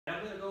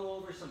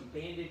over some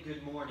banded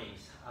good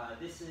mornings.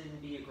 This can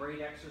be a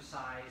great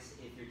exercise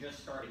if you're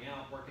just starting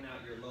out, working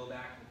out your low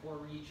back and core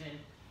region.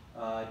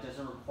 It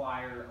doesn't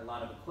require a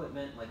lot of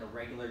equipment like a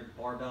regular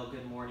barbell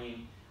good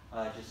morning,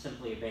 just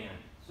simply a band.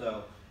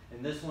 So,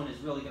 and this one is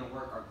really going to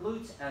work our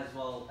glutes as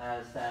well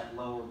as that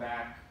lower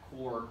back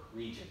core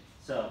region.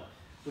 So,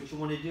 what you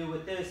want to do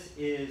with this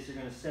is you're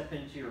going to step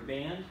into your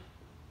band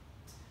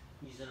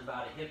using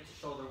about a hip to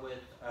shoulder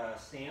width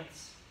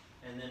stance,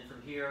 and then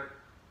from here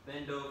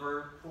bend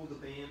over, pull the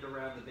band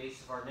around the base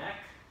of our neck,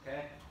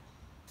 okay?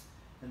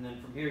 And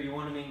then from here you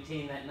want to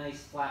maintain that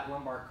nice flat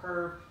lumbar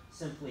curve,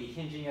 simply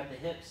hinging at the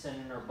hips,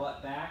 sending our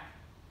butt back,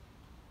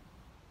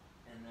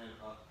 and then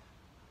up.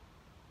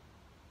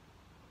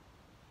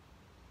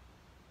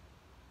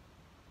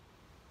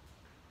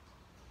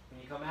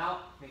 When you come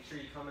out, make sure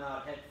you come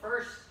out head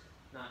first,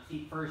 not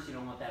feet first. You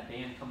don't want that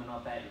band coming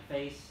up at your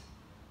face.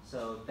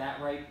 So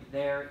that right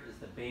there is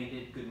the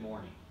banded good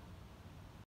morning.